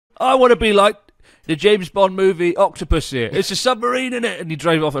I want to be like the James Bond movie Octopus here. It's a submarine in it. And he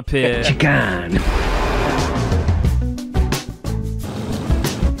drove off a pier. Chicken.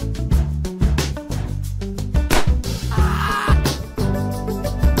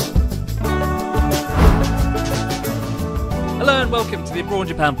 Hello and welcome to the Abroad in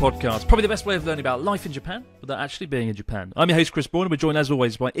Japan podcast. Probably the best way of learning about life in Japan without actually being in Japan. I'm your host, Chris Bourne, and we're joined as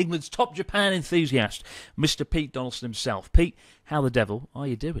always by England's top Japan enthusiast, Mr. Pete Donaldson himself. Pete, how the devil are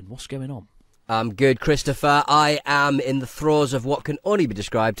you doing? What's going on? I'm good, Christopher. I am in the throes of what can only be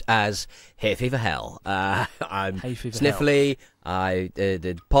described as hay fever hell. I'm Hay fever sniffly.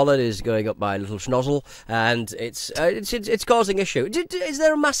 The pollen is going up my little schnozzle, and it's causing issue. Is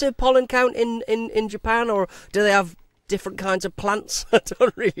there a massive pollen count in Japan, or do they have different kinds of plants? I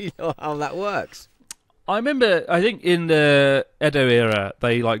don't really know how that works. I remember, I think in the Edo era,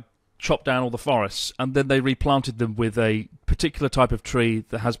 they chopped down all the forests and then they replanted them with a particular type of tree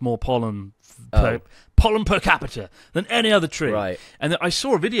that has more pollen per capita than any other tree. Right. And I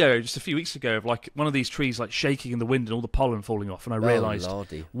saw a video just a few weeks ago of one of these trees shaking in the wind and all the pollen falling off, and I realised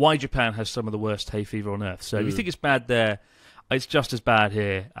why Japan has some of the worst hay fever on earth. So if you think it's bad there, it's just as bad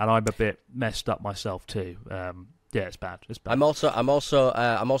here, and I'm a bit messed up myself too. Yeah, it's bad. It's bad. I'm also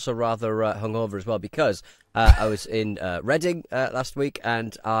rather hungover as well because I was in Reading last week,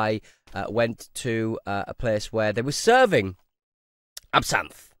 and I went to a place where they were serving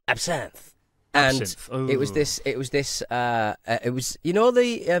absinthe, and it was you know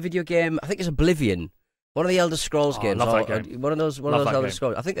the video game, I think it's Oblivion. One of the Elder Scrolls games. Love that game. One of those Elder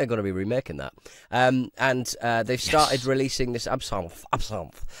Scrolls. I think they're going to be remaking that. And they've started releasing this absinthe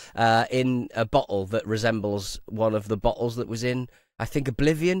in a bottle that resembles one of the bottles that was in, I think,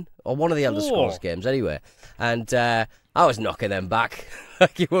 Oblivion, or one of the Elder Scrolls games, anyway. And I was knocking them back,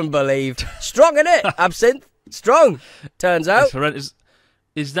 like you wouldn't believe. Strong, innit? Absinthe. Strong, turns out.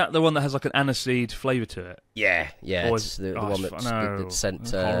 Is that the one that has an aniseed flavour to it? Yeah, it's the one that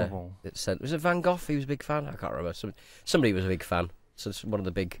sent. Was it Van Gogh? He was a big fan. I can't remember. Somebody was a big fan. So it's one of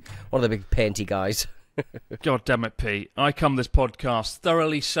the big painty guys. God damn it, Pete! I come this podcast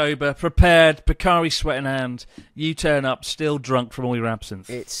thoroughly sober, prepared, Picari sweat in hand. You turn up still drunk from all your absinthe.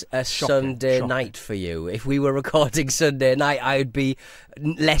 It's a Sunday night for you. If we were recording Sunday night, I would be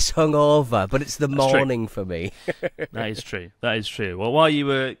less hungover. But it's the morning for me. That is true. That is true. Well, while you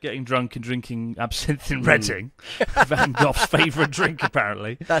were getting drunk and drinking absinthe in Reading, Van Gogh's favourite drink,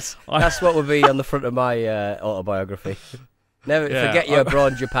 apparently. That's what would be on the front of my autobiography. Never forget your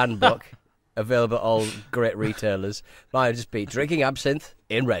Abroad Japan book. Available at all great retailers. Mine just be drinking absinthe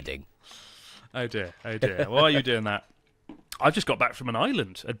in Reading. Oh dear. Why are you doing that? I just got back from an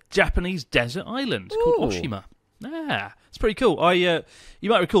island, a Japanese desert island called Oshima. Yeah, it's pretty cool. You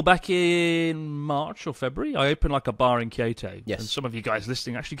might recall back in March or February, I opened a bar in Kyoto. Yes. And some of you guys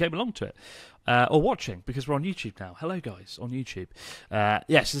listening actually came along to it. Or watching, because we're on YouTube now. Hello, guys, on YouTube.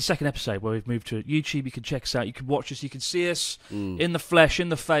 It's the second episode where we've moved to YouTube. You can check us out. You can watch us. You can see us in the flesh, in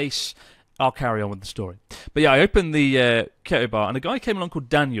the face. I'll carry on with the story. But yeah, I opened the Kyoto bar, and a guy came along called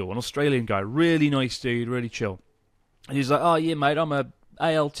Daniel, an Australian guy, really nice dude, really chill. And he's like, "Oh yeah, mate, I'm a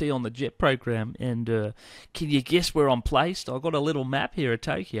ALT on the JET program, and can you guess where I'm placed? I've got a little map here of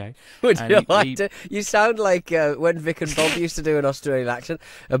Tokyo." You sound like when Vic and Bob used to do an Australian accent,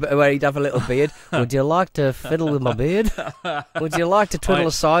 where he'd have a little beard. Would you like to fiddle with my beard? Would you like to twiddle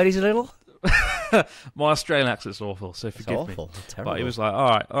the sides a little? My Australian accent's awful, so forgive me. But he was like,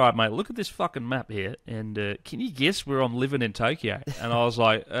 all right, mate, look at this fucking map here, and can you guess where I'm living in Tokyo? And I was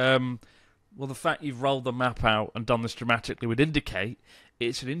like, well, the fact you've rolled the map out and done this dramatically would indicate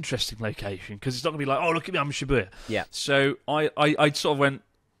it's an interesting location, because it's not going to be like, oh, look at me, I'm in Shibuya. Yeah. So I sort of went,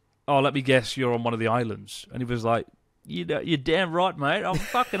 oh, let me guess you're on one of the islands. And he was like, you're damn right, mate. I'm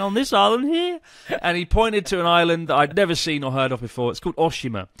fucking on this island here. And he pointed to an island that I'd never seen or heard of before. It's called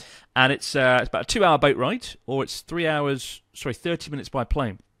Oshima. And it's about a 2-hour boat ride, or it's 30 minutes by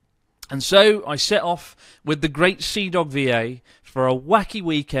plane. And so I set off with the great Sea Dog VA for a wacky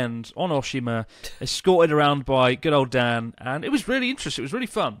weekend on Oshima, escorted around by good old Dan. And it was really interesting. It was really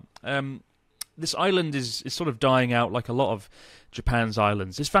fun. This island is sort of dying out like a lot of Japan's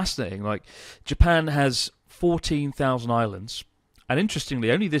islands. It's fascinating. Japan has 14,000 islands, and interestingly,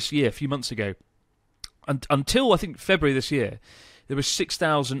 only this year, a few months ago, until I think February this year, there were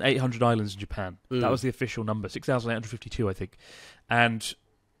 6,800 islands in Japan. That was the official number, 6,852, I think. And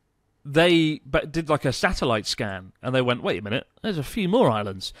they did a satellite scan, and they went, wait a minute, there's a few more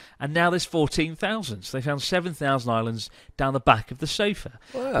islands, and now there's 14,000. So they found 7,000 islands down the back of the sofa,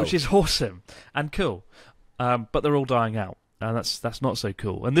 which is awesome and cool. But they're all dying out. And that's not so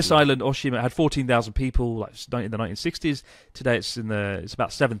cool. And this island, Oshima, had 14,000 people like in the 1960s. Today it's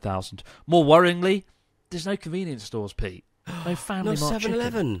about 7,000. More worryingly, there's no convenience stores, Pete. No Family no Mart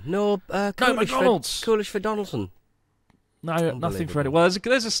 7-Eleven. chicken. No McDonald's. Coolish for Donaldson. No, nothing for anyone. Well,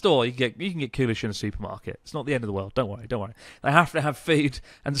 there's a store you can get Coolish in a supermarket. It's not the end of the world. Don't worry. They have to have food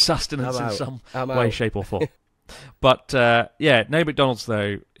and sustenance in some way, shape, or form. But no McDonald's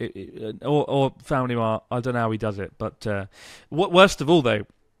though, or Family Mart. I don't know how he does it. But worst of all though,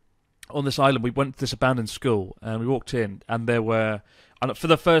 on this island, we went to this abandoned school and we walked in, and there were, and for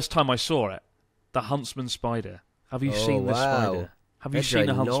the first time I saw it, the huntsman spider. Have you seen this spider? Have you seen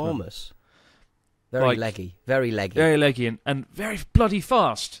a huntsman? Enormous. Very leggy. Very leggy. Very leggy and very bloody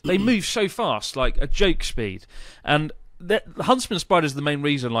fast. They move so fast, like a joke speed. And the huntsman spider is the main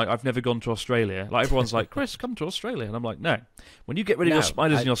reason, like, I've never gone to Australia. Like, everyone's like, Chris, come to Australia. And I'm like, no. When you get rid of your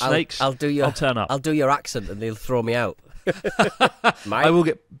spiders and your snakes, I'll turn up. I'll do your accent and they'll throw me out. I will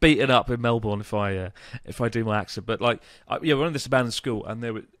get beaten up in Melbourne if I do my accent. But, like, we're in this abandoned school, and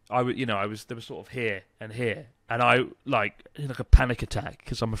there was sort of here and here. And I, like a panic attack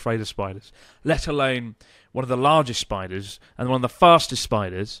because I'm afraid of spiders, let alone one of the largest spiders and one of the fastest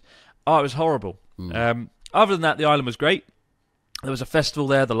spiders. Oh, it was horrible. Other than that, the island was great. There was a festival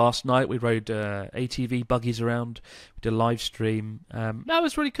there the last night. We rode ATV buggies around. We did a live stream. That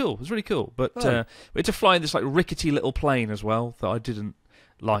was really cool. It was really cool. But we had to fly in this like rickety little plane as well that I didn't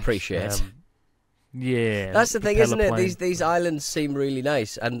like. Appreciate. Yeah. That's the thing, isn't it? These islands seem really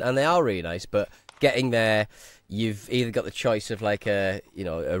nice, and they are really nice, but getting there, you've either got the choice of like a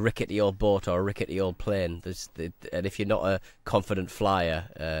rickety old boat or a rickety old plane. And if you're not a confident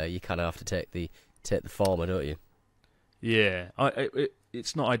flyer, you kind of have to take the former, don't you? Yeah,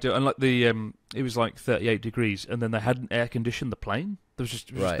 it's not ideal. And like it was like 38 degrees, and then they hadn't air conditioned the plane. There was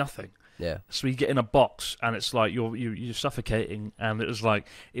just nothing. Yeah. So you get in a box, and it's like you're suffocating. And it was like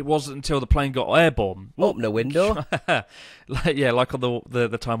it wasn't until the plane got airborne. Open a window. like on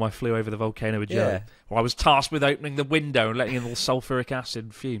the time I flew over the volcano of Joe, where I was tasked with opening the window and letting in all sulfuric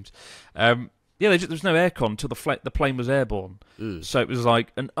acid fumes. There was no aircon until the plane was airborne. So it was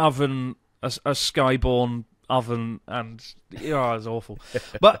like an oven, a skyborne oven, and it was awful.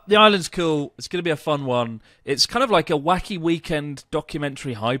 But the island's cool. It's going to be a fun one. It's kind of like a wacky weekend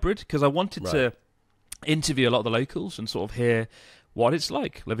documentary hybrid, because I wanted to interview a lot of the locals and sort of hear what it's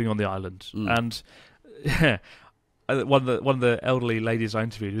like living on the island. And one of the elderly ladies I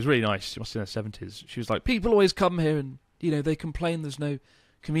interviewed, who was really nice, she must be in her 70s, she was like, people always come here and they complain there's no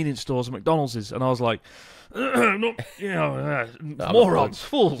convenience stores and McDonald's is, and I was like, morons,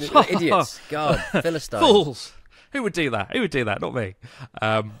 fools, idiots, God, Philistines, fools. Who would do that? Not me.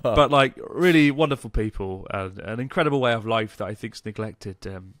 But like, really wonderful people, and an incredible way of life that I think's neglected.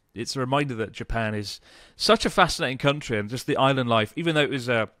 It's a reminder that Japan is such a fascinating country, and just the island life. Even though it was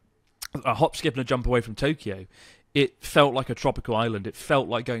a hop, skip, and a jump away from Tokyo, it felt like a tropical island. It felt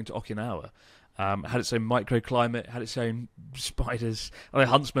like going to Okinawa. Had its own microclimate, had its own spiders. I mean,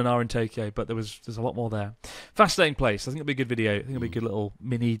 huntsmen are in Tokyo, but there's a lot more there. Fascinating place. I think it'll be a good video. I think it'll be a good little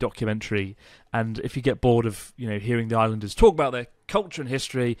mini documentary. And if you get bored of hearing the islanders talk about their culture and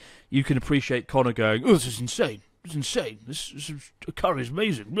history, you can appreciate Connor going, "Oh, this is insane. It's insane. This car is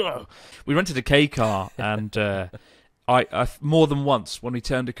amazing." We rented a K car, and I more than once when we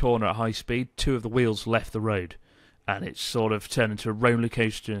turned a corner at high speed, two of the wheels left the road, and it sort of turned into a roller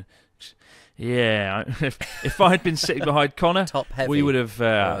coaster. Yeah, if I had been sitting behind Connor, we would have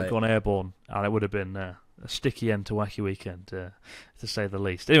gone airborne, and it would have been a sticky end to Wacky Weekend, to say the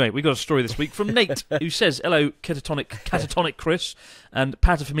least. Anyway, we got a story this week from Nate, who says, "Hello, catatonic Chris and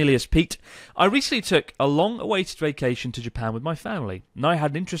paterfamilias Pete. I recently took a long-awaited vacation to Japan with my family, and I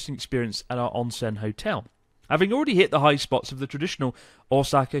had an interesting experience at our onsen hotel. Having already hit the high spots of the traditional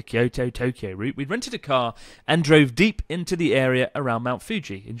Osaka, Kyoto, Tokyo route, we rented a car and drove deep into the area around Mount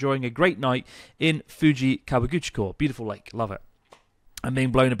Fuji, enjoying a great night in Fuji Kawaguchiko. Beautiful lake, love it. And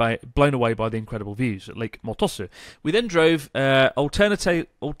being blown away by the incredible views at Lake Motosu. We then drove alternatingly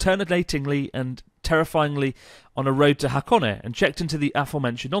and terrifyingly on a road to Hakone and checked into the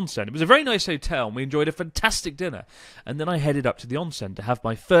aforementioned onsen. It was a very nice hotel, and we enjoyed a fantastic dinner. And then I headed up to the onsen to have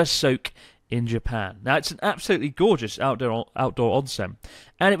my first soak in Japan. Now, it's an absolutely gorgeous outdoor onsen,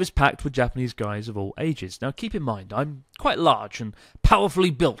 and it was packed with Japanese guys of all ages. Now, keep in mind, I'm quite large and powerfully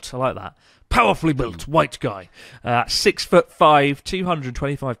built. I like that. Powerfully built white guy, 6'5",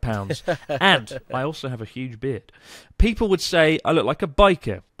 225 pounds, and I also have a huge beard. People would say I look like a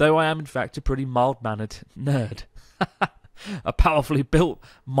biker, though I am in fact a pretty mild-mannered nerd. A powerfully built,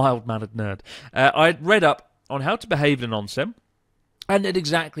 mild-mannered nerd. I'd read up on how to behave in an onsen, And did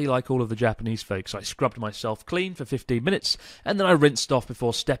exactly like all of the Japanese folks. I scrubbed myself clean for 15 minutes, and then I rinsed off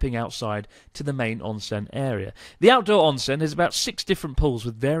before stepping outside to the main onsen area. The outdoor onsen has about 6 different pools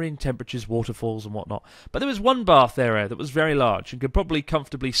with varying temperatures, waterfalls and whatnot. But there was one bath area that was very large and could probably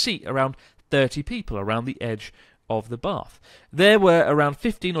comfortably seat around 30 people around the edge of the bath. There were around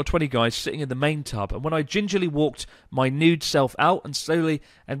 15 or 20 guys sitting in the main tub, and when I gingerly walked my nude self out and slowly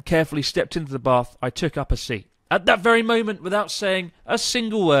and carefully stepped into the bath, I took up a seat. At that very moment, without saying a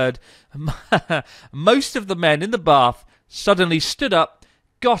single word, most of the men in the bath suddenly stood up,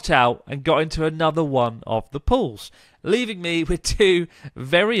 got out, and got into another one of the pools, leaving me with 2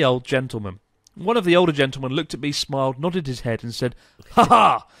 very old gentlemen. One of the older gentlemen looked at me, smiled, nodded his head, and said, "Ha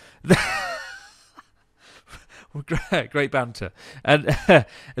ha!" Great banter. And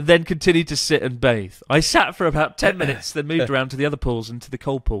then continued to sit and bathe. I sat for about 10 minutes, then moved around to the other pools and to the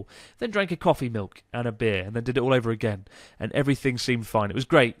cold pool, then drank a coffee, milk, and a beer, and then did it all over again. And everything seemed fine. It was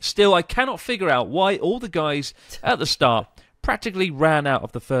great. Still, I cannot figure out why all the guys at the start practically ran out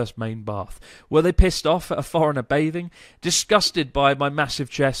of the first main bath. Were they pissed off at a foreigner bathing? Disgusted by my massive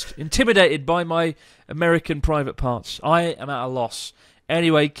chest? Intimidated by my American private parts? I am at a loss.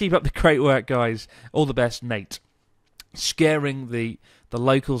 Anyway, keep up the great work, guys. All the best, Nate. Scaring the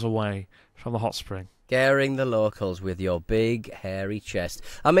locals away from the hot spring. Scaring the locals with your big, hairy chest.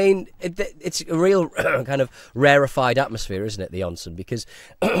 I mean, it's a real kind of rarefied atmosphere, isn't it, the onsen? Because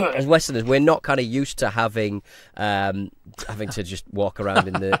as Westerners, we're not kind of used to having to just walk around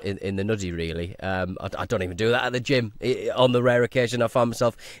in the nuddy, really. I don't even do that at the gym. On the rare occasion I find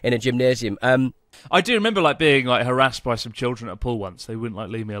myself in a gymnasium. I do remember being harassed by some children at a pool once. They wouldn't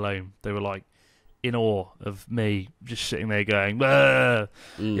leave me alone. They were in awe of me just sitting there going, as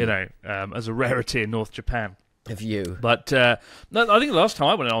a rarity in North Japan. Of you. But no, I think the last time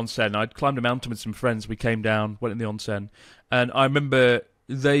I went on onsen, I climbed a mountain with some friends. We came down, went in the onsen, and I remember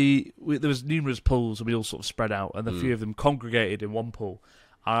there was numerous pools, and we all sort of spread out, and a few of them congregated in one pool.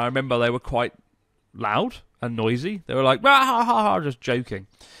 I remember they were quite loud and noisy. They were like, "Rah, ha, ha, ha," just joking.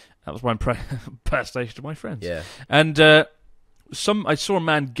 That was my impersonation to my friends. Yeah. And I saw a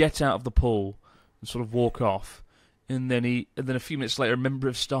man get out of the pool and sort of walk off, and then a few minutes later, a member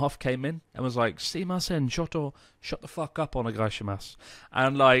of staff came in and was like, "Simasen, shut the fuck up, onegaishimasu."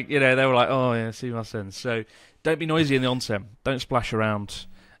 And they were like, "Oh yeah, simasen." So don't be noisy in the onsen. Don't splash around.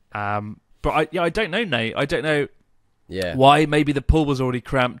 But I don't know, Nate. I don't know. Yeah. Why? Maybe the pool was already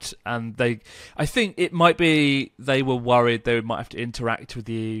cramped, and I think it might be they were worried they might have to interact with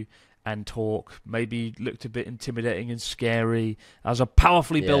you and talk. Maybe looked a bit intimidating and scary as a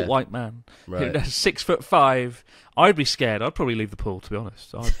powerfully built white man. Right. 6'5". I'd be scared. I'd probably leave the pool, to be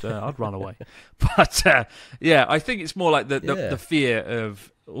honest. I'd run away. But I think it's more like the fear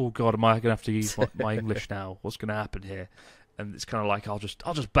of, oh God, am I going to have to use my English now? What's going to happen here? And it's kind of like I'll just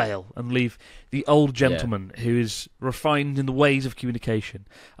bail and leave the old gentleman who is refined in the ways of communication.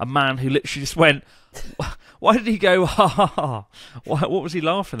 A man who literally just went, why did he go, ha ha ha? What was he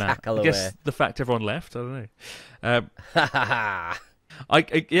laughing at? Cackle I guess away. the fact everyone left. I don't know.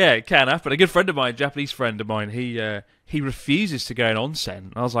 It can happen. A good friend of mine, Japanese friend of mine, he refuses to go in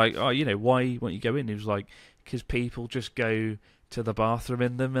onsen. I was like, oh, why won't you go in? He was like, because people just go to the bathroom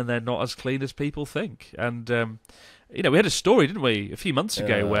in them and they're not as clean as people think. And we had a story, didn't we, a few months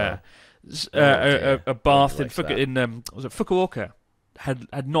ago where a bath in Fukuoka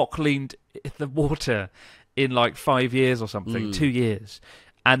had not cleaned the water in 5 years or something, 2 years,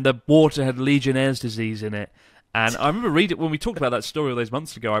 and the water had Legionnaire's disease in it. And I remember reading when we talked about that story all those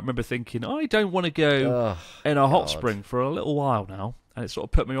months ago. I remember thinking, I don't want to go in a hot spring for a little while now, and it sort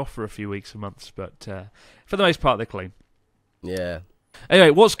of put me off for a few weeks and months. But for the most part, they're clean. Yeah.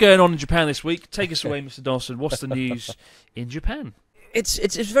 Anyway, what's going on in Japan this week? Take us away, Mr. Dawson. What's the news in Japan? It's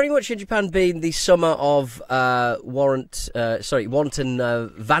very much in Japan being the summer of wanton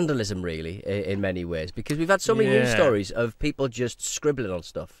vandalism, really, in many ways, because we've had so many news stories of people just scribbling on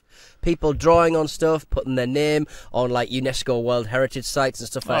stuff, people drawing on stuff, putting their name on UNESCO World Heritage sites and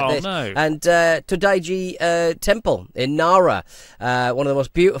stuff like this. No. And Todaiji Temple in Nara, one of the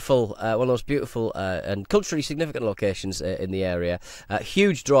most beautiful and culturally significant locations in the area.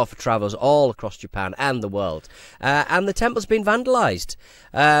 Huge draw for travellers all across Japan and the world. And the temple's been vandalised.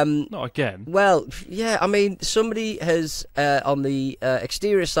 Not again. Well, yeah, I mean, somebody has, on the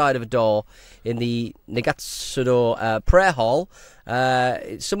exterior side of a door in the Nagatsuro prayer hall,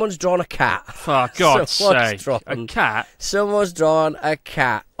 someone's drawn a cat. For God's sake, a cat? Someone's drawn a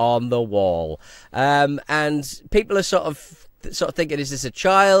cat on the wall. And people are sort of thinking, is this a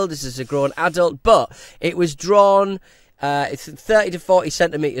child? Is this a grown adult? But it was drawn It's 30 to 40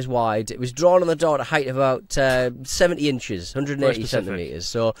 centimetres wide. It was drawn on the door at a height of about 70 inches, 180 centimetres.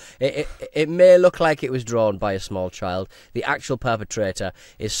 So it may look like it was drawn by a small child. The actual perpetrator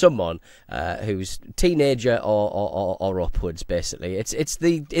is someone who's teenager or upwards, basically. It's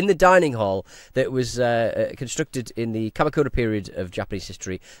in the dining hall that was constructed in the Kamakura period of Japanese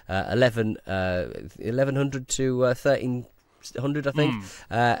history, 1100 to 1300, I think,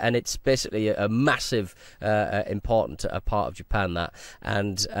 and it's basically a massive, important part of Japan. That,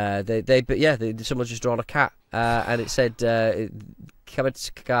 and someone's just drawn a cat, and it said.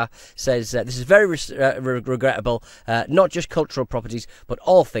 Kamatsuka says this is very regrettable. Not just cultural properties, but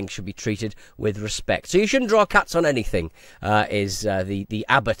all things should be treated with respect. So you shouldn't draw cats on anything. Is the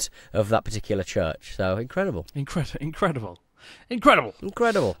abbot of that particular church? So incredible. Incredible. Incredible.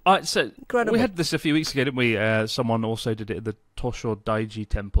 We had this a few weeks ago, didn't we? Someone also did it at the Tosho Daiji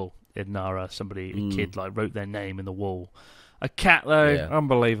Temple in Nara. A kid, wrote their name in the wall. A cat, though,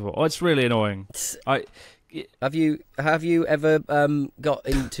 unbelievable. Oh, it's really annoying. Have you ever got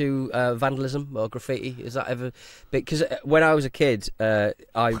into vandalism or graffiti? Is that ever? Because when I was a kid, I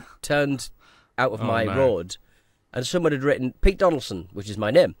turned out of my road, and someone had written Pete Donaldson, which is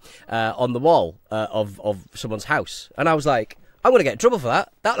my name, on the wall of someone's house, and I was like, I'm going to get in trouble for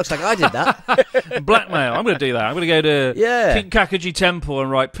that. That looks like I did that. Blackmail. I'm going to do that. I'm going to go to Kinkakuji Temple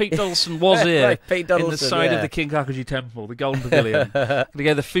and write Pete Donaldson was here right, Pete Donaldson, in the side of the Kinkakuji Temple, the Golden Pavilion. I'm going to go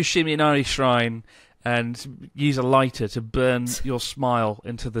to the Fushimi Inari Shrine and use a lighter to burn your smile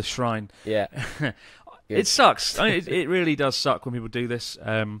into the shrine. Yeah. It sucks. It really does suck when people do this.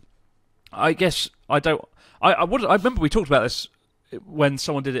 I guess I don't... I remember we talked about this when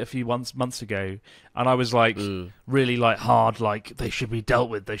someone did it a few months ago, and I was really hard, they should be dealt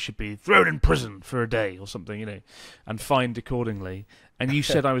with, they should be thrown in prison for a day or something, and fined accordingly. And you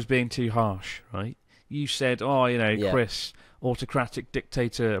said I was being too harsh, right? You said, Chris, autocratic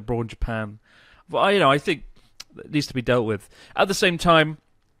dictator abroad in Japan. But I think it needs to be dealt with. At the same time,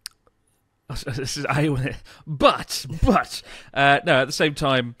 no, at the same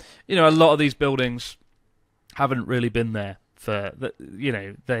time, a lot of these buildings haven't really been there for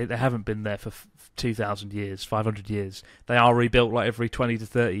they haven't been there for 2,000 years, 500 years. They are rebuilt every 20 to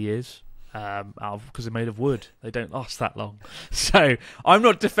 30 years. Because they're made of wood, they don't last that long. So I'm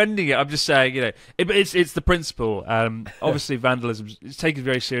not defending it. I'm just saying, it's the principle. Obviously, vandalism is taken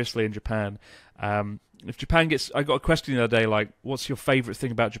very seriously in Japan. If Japan I got a question the other day, what's your favourite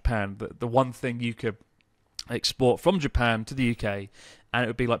thing about Japan? The one thing you could export from Japan to the UK, and it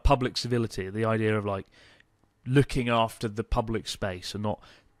would be public civility. The idea of looking after the public space and not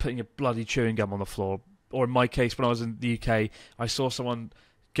putting a bloody chewing gum on the floor. Or in my case, when I was in the UK, I saw someone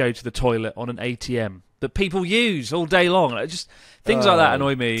go to the toilet on an ATM that people use all day long. Just things like that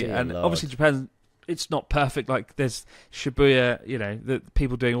annoy me. And obviously Japan, it's not perfect. There's Shibuya, the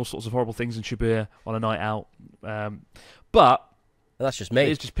people doing all sorts of horrible things in Shibuya on a night out. But that's just me.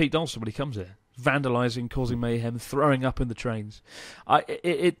 It's just Pete Donaldson when he comes here, vandalising, causing mayhem, throwing up in the trains.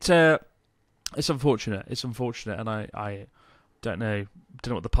 It's unfortunate. It's unfortunate, and I don't know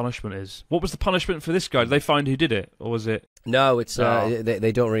what the punishment is. What was the punishment for this guy? Did they find who did it, or was it? No, it's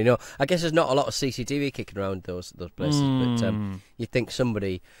they don't really know. I guess there's not a lot of CCTV kicking around those places, but you'd think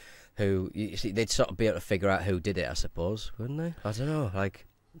somebody who they'd sort of be able to figure out who did it, I suppose, wouldn't they? I don't know.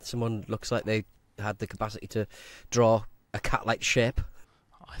 Someone looks like they had the capacity to draw a cat-like shape.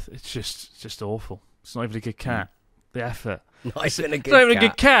 It's just awful. It's not even a good cat. The effort. Not even a good cat. It's not even a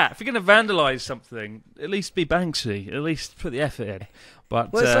good cat. If you're going to vandalise something, at least be Banksy. At least put the effort in.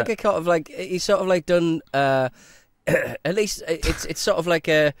 But well, it's a kind of he's sort of done. At least it's sort of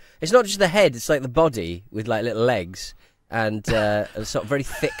it's not just the head. It's the body with little legs and a sort of very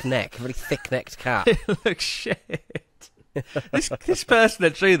thick neck, very thick-necked cat. It looks shit. This person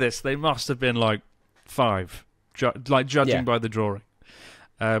that drew this, they must have been 5, judging by the drawing.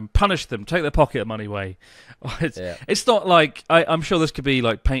 Punish them, take their pocket money away. It's not I'm sure this could be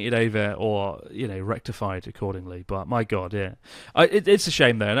painted over or rectified accordingly. But my God, it's a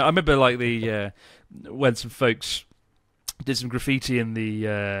shame though. And I remember when some folks did some graffiti in the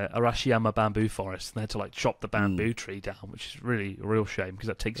Arashiyama bamboo forest, and they had to chop the bamboo tree down, which is really a real shame because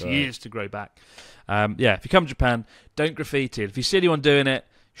that takes years to grow back. If you come to Japan, don't graffiti. If you see anyone doing it,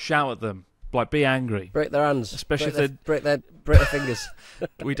 shout at them. Be angry. Break their hands. Especially if they break their fingers.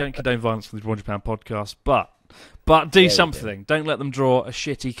 We don't condone violence on the Drawn Japan podcast, but do something. Don't let them draw a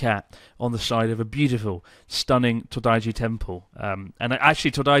shitty cat on the side of a beautiful, stunning Todaiji temple. And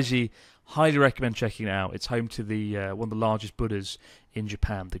actually, Todaiji, highly recommend checking it out. It's home to the one of the largest Buddhas in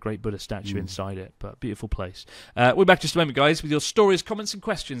Japan, the great Buddha statue inside it. But beautiful place. We're back just a moment, guys, with your stories, comments, and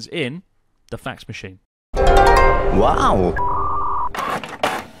questions in the fax machine. Wow.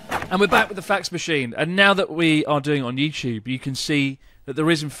 And we're back with the fax machine. And now that we are doing it on YouTube, you can see that there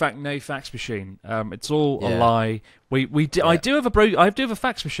is in fact no fax machine. It's all a lie. I do have a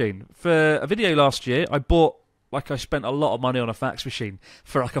fax machine. For a video last year, I spent a lot of money on a fax machine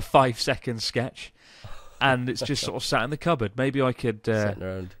for like a 5-second sketch. And it's just sort of sat in the cupboard. Maybe I could get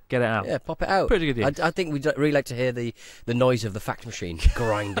it out. Yeah, pop it out. Pretty good idea. I think we'd really like to hear the noise of the fax machine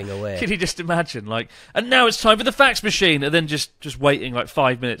grinding away. Can you just imagine, like, and now it's time for the fax machine, and then just waiting like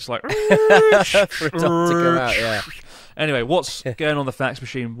 5 minutes, like, for it not to come out, yeah. Anyway, what's going on the fax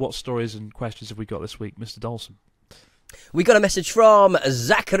machine? What stories and questions have we got this week, Mr. Dawson? We got a message from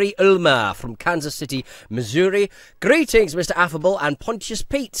Zachary Ulmer from Kansas City, Missouri. Greetings, Mr. Affable and Pontius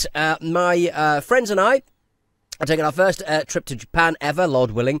Pete. My friends and I are taking our first trip to Japan ever,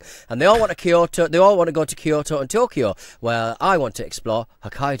 Lord willing, and they all want to go to Kyoto and Tokyo. Well, I want to explore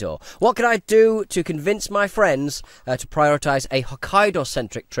Hokkaido. What can I do to convince my friends to prioritise a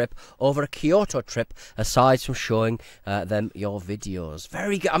Hokkaido-centric trip over a Kyoto trip, aside from showing them your videos?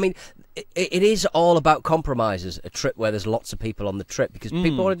 Very good. I mean, it is all about compromises, a trip where there's lots of people on the trip, because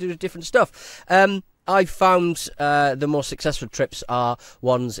people want to do different stuff. I found the more successful trips are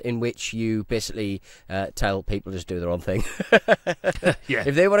ones in which you basically tell people to just do their own thing. Yeah.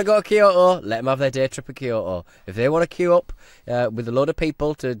 If they want to go to Kyoto, let them have their day trip at Kyoto. If they want to queue up with a load of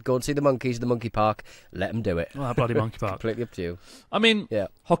people to go and see the monkeys in the monkey park, let them do it. Oh, bloody monkey park. Completely up to you. I mean, yeah.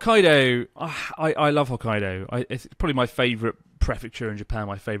 Hokkaido, I love Hokkaido. It's probably my favourite prefecture in Japan,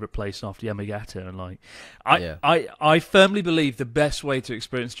 my favourite place after Yamagata. And like, I firmly believe the best way to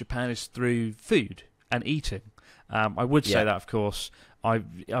experience Japan is through food and eating. I would say that, of course. I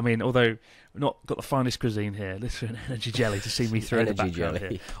mean, although we've not got the finest cuisine here, listen, energy jelly to see me through in the background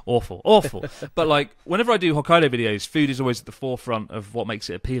here. Awful. But like, whenever I do Hokkaido videos, food is always at the forefront of what makes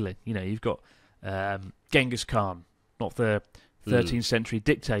it appealing. You know, you've got Genghis Khan, not the 13th century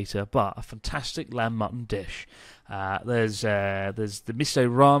dictator, but a fantastic lamb mutton dish. There's the miso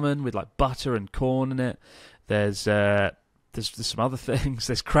ramen with like butter and corn in it. There's some other things.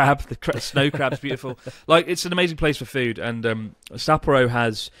 There's crab. Snow crab's beautiful. Like, it's an amazing place for food. And Sapporo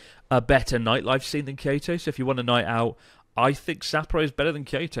has a better nightlife scene than Kyoto. So if you want a night out, I think Sapporo is better than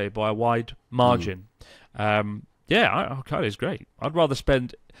Kyoto by a wide margin. Hokkaido is great. I'd rather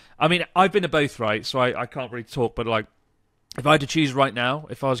spend... I mean, I've been to both, right? So I can't really talk. But like, if I had to choose right now,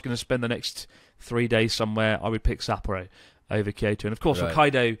 if I was going to spend the next 3 days somewhere, I would pick Sapporo over Kyoto. And of course,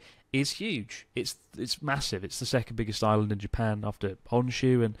 Hokkaido is huge. It's massive. It's the second biggest island in Japan after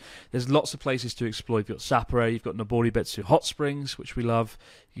Honshu, and there's lots of places to explore. You've got Sapporo, you've got Noboribetsu Hot Springs, which we love.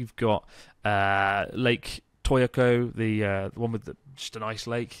 You've got Lake Toyoko, the one with just a nice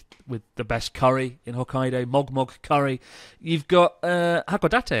lake with the best curry in Hokkaido, Mogmog curry. You've got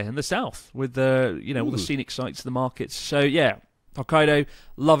Hakodate in the south with all the scenic sites, the markets. So yeah, Hokkaido,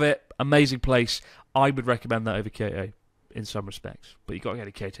 love it, amazing place. I would recommend that over Kyoto in some respects, but you've got to go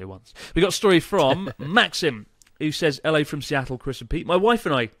to Kyoto once. We got a story from Maxim, who says, "Hello from Seattle, Chris and Pete. My wife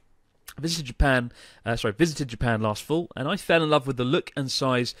and I visited Japan last fall, and I fell in love with the look and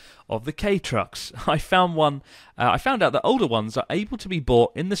size of the K-trucks. I found out that older ones are able to be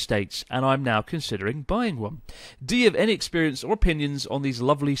bought in the States, and I'm now considering buying one. Do you have any experience or opinions on these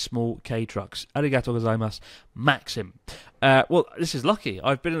lovely small K-trucks? Arigato gozaimasu, Maxim." Well, this is lucky.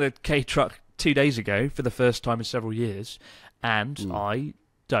 I've been in a K-truck 2 days ago for the first time in several years, and I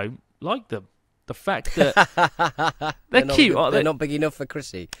don't like them. The fact that they're cute, aren't they? They're not big enough for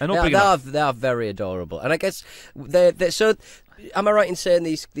Chrissy. They're not big enough. They are very adorable, and I guess they're so. Am I right in saying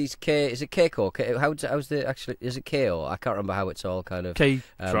these K? Is it Keiko? How's the actually? Is it KO? I can't remember how it's all kind of K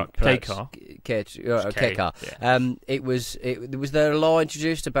truck, K car, K car. Yeah. Was there a law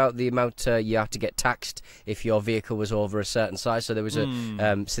introduced about the amount you have to get taxed if your vehicle was over a certain size? So there was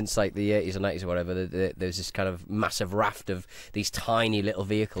since like the 80s or 90s or whatever, there's this kind of massive raft of these tiny little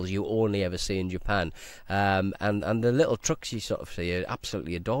vehicles you only ever see in Japan, and the little trucks you sort of see are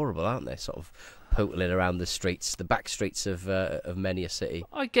absolutely adorable, aren't they? Sort of pootling around the streets, the back streets of many a city.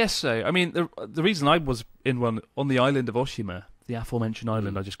 I guess so. I mean, the reason I was in one on the island of Oshima, the aforementioned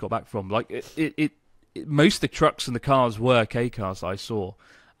island I just got back from, like most of the trucks and the cars were K cars I saw,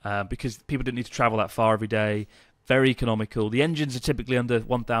 because people didn't need to travel that far every day. Very economical. The engines are typically under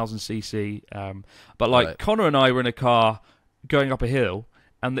 1,000 cc. But like Connor and I were in a car going up a hill,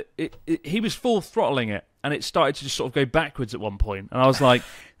 and he was full throttling it, and it started to just sort of go backwards at one point, and I was like,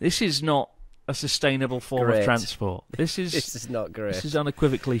 this is not a sustainable form of transport. This is not great. This is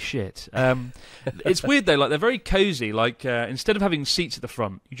unequivocally shit. It's weird though. Like, they're very cozy. Like, instead of having seats at the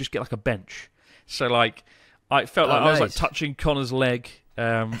front, you just get like a bench. So like, I felt like I was like touching Connor's leg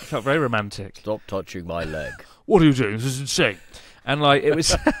Felt very romantic. Stop touching my leg. What are you doing? This is insane. And like it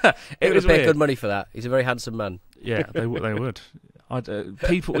was, it was pay weird. good money for that. He's a very handsome man. Yeah, they would.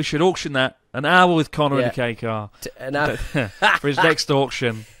 People, we should auction that. An hour with Connor in a K car. For his next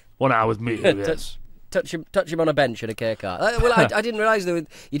auction, 1 hour with me. Yes. Touch him on a bench in a K car. Well, I didn't realise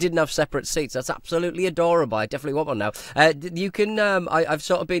you didn't have separate seats. That's absolutely adorable. I definitely want one now. You can. I've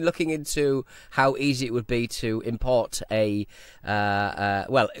sort of been looking into how easy it would be to import a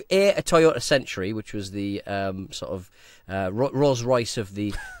Toyota Century, which was the sort of Rolls Royce of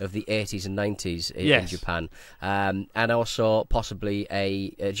the 80s and 90s in Japan, and also possibly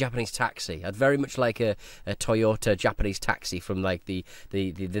a Japanese taxi. I'd very much like a Toyota Japanese taxi from like the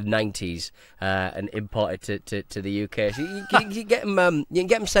 90s and import it to the UK. So you can get them. You can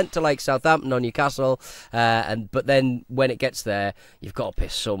get them sent to like Southampton or Newcastle, but then when it gets there, you've got to pay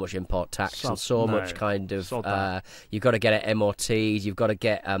so much import tax and so much kind of. You've got to get it MOT'd. You've got to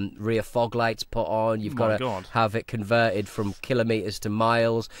get rear fog lights put on. You've got to have it converted from kilometres to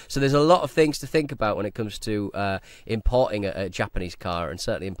miles. So there's a lot of things to think about when it comes to importing a Japanese car, and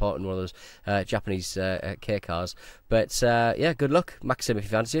certainly importing one of those Japanese K cars. But good luck, Maxim, if you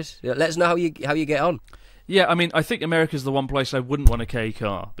fancy it. Let us know how you get on. Yeah, I mean, I think America's the one place I wouldn't want a K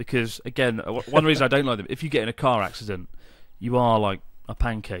car because, again, one reason I don't like them, if you get in a car accident, you are like a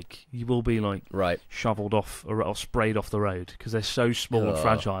pancake. You will be like shoveled off or sprayed off the road because they're so small and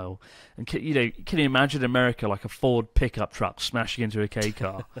fragile. And can you imagine America like a Ford pickup truck smashing into a K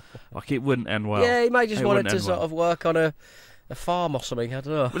car? Like, it wouldn't end well. Yeah, he might just want it to sort of work on a farm or something. I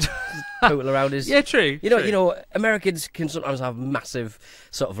don't know. Total around his. Yeah, true. You know, Americans can sometimes have massive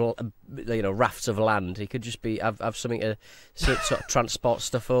sort of rafts of land. He could just have something to sort of transport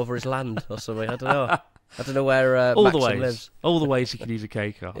stuff over his land or something. I don't know. I don't know where Maxim lives. All the ways you can use a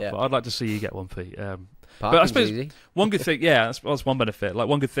K car. Yeah. But I'd like to see you get one, Pete. But I suppose easy. One good thing, that's one benefit. Like,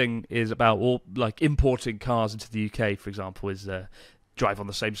 one good thing is about importing cars into the UK, for example, is drive on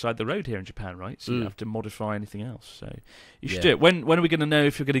the same side of the road here in Japan, right? So you don't have to modify anything else. So you should do it. When are we going to know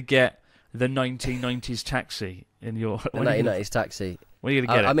if you're going to get the 1990s taxi in your... The 1990s taxi. When are you going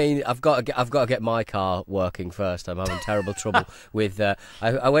to get it? I mean, I've got to get my car working first. I'm having terrible trouble with...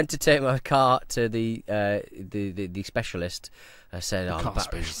 I went to take my car to the specialist. I said,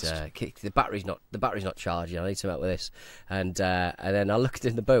 the battery's not charging. I need some help with this. And then I looked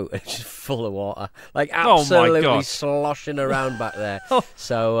in the boot and it's just full of water, like absolutely sloshing around back there.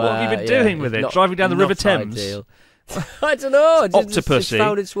 So what have you been doing with it? Driving down the River Thames? Ideal. I don't know. Octopussy. It's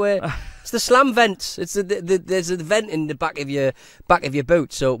found its way. It's the slam vents. It's there's a vent in the back of your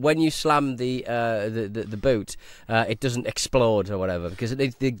boot. So when you slam the boot, it doesn't explode or whatever because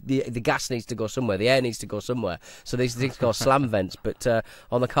the gas needs to go somewhere. The air needs to go somewhere. So these things called slam vents. But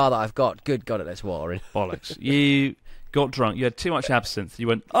on the car that I've got, good God, there's water in. Bollocks. You got drunk. You had too much absinthe. You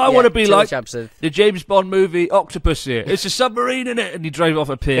went, I want to be like the James Bond movie Octopus here. It's a submarine in it. And you drove off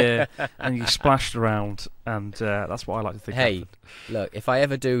a pier and you splashed around. And that's what I like to think. Hey, look, if I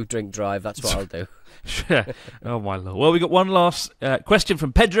ever do drink drive, that's what I'll do. Yeah. Oh, my Lord. Well, we got one last question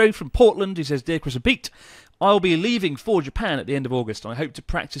from Pedro from Portland. He says, Dear Chris and Pete, I'll be leaving for Japan at the end of August, and I hope to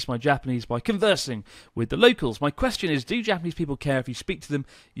practice my Japanese by conversing with the locals. My question is, do Japanese people care if you speak to them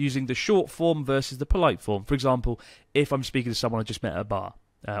using the short form versus the polite form? For example, if I'm speaking to someone I just met at a bar.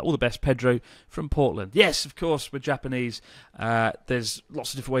 All the best, Pedro from Portland. Yes, of course, with Japanese, there's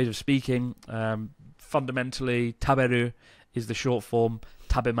lots of different ways of speaking. Fundamentally, taberu is the short form,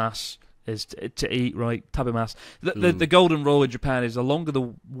 tabemasu is to eat, right? Tabemas. The golden rule in Japan is the longer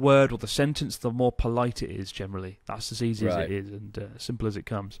the word or the sentence, the more polite it is generally. That's as easy as it is and simple as it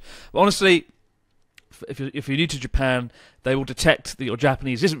comes. But honestly, if you're new to Japan, they will detect that your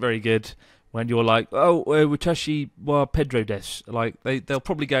Japanese isn't very good when you're like, oh, watashi wa Pedro desu. Like, they'll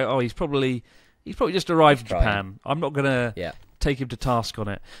probably go, oh, he's probably just arrived in Japan. I'm not going to take him to task on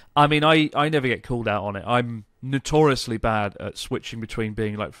it. I mean, I never get called out on it. I'm notoriously bad at switching between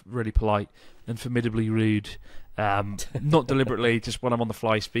being like really polite and formidably rude. Not deliberately, just when I'm on the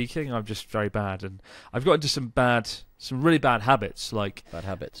fly speaking. I'm just very bad, and I've got into some really bad habits. Like bad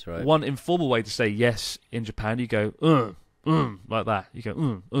habits, right? One informal way to say yes in Japan, you go like that. You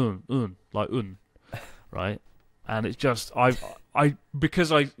go like right? And it's just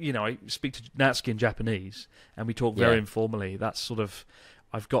because I speak to Natsuki in Japanese and we talk very informally. That's sort of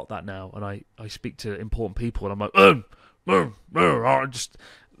I've got that now, and I speak to important people and I'm like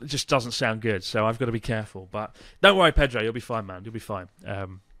it just doesn't sound good. So I've got to be careful. But don't worry, Pedro, you'll be fine, man. You'll be fine.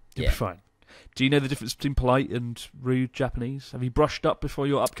 You'll be fine. Do you know the difference between polite and rude Japanese? Have you brushed up before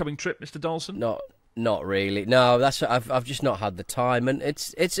your upcoming trip, Mr. Dawson? Not really. No, that's I've just not had the time, and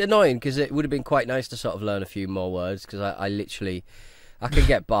it's annoying because it would have been quite nice to sort of learn a few more words because I literally I can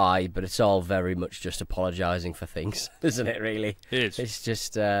get by, but it's all very much just apologising for things, isn't it? Really, It is. It's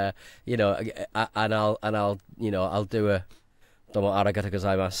just you know, and I'll do a domo arigato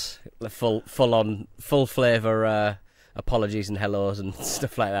gozaimasu, full flavour apologies and hellos and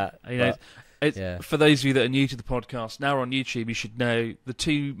stuff like that. You know, yeah. For those of you that are new to the podcast, now we're on YouTube, you should know the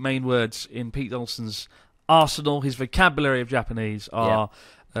two main words in Pete Dawson's arsenal, his vocabulary of Japanese, are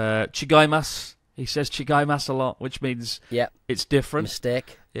chigaimasu. He says chigaimasu a lot, which means it's different.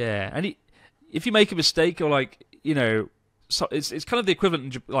 Mistake. Yeah, and if you make a mistake, or like, you know, so it's kind of the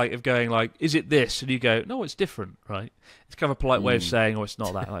equivalent of going like, is it this? And you go, no, it's different, right? It's kind of a polite way of saying, oh, it's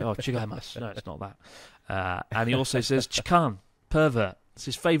not that. Like, oh, chigaimasu. No, it's not that. And he also says chikan, pervert. It's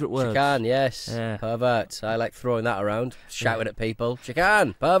his favourite word. Chikan, yes. Yeah. Pervert. I like throwing that around, shouting at people.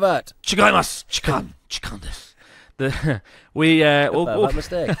 Chikan, pervert. Chigaimasu, chikan, chikan this.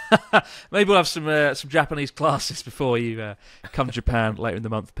 Mistake. Maybe we'll have some Japanese classes before you come to Japan later in the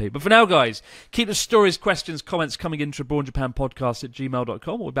month, Pete. But for now, guys, keep the stories, questions, comments coming into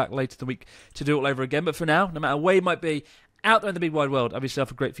abroadjapanpodcast@gmail.com. We'll be back later in the week to do it all over again. But for now, no matter where you might be out there in the big wide world, have yourself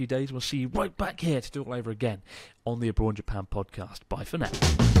a great few days. We'll see you right back here to do it all over again on the Abroad Japan podcast. Bye for now.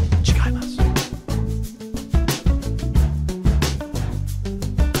 Chigaimasu.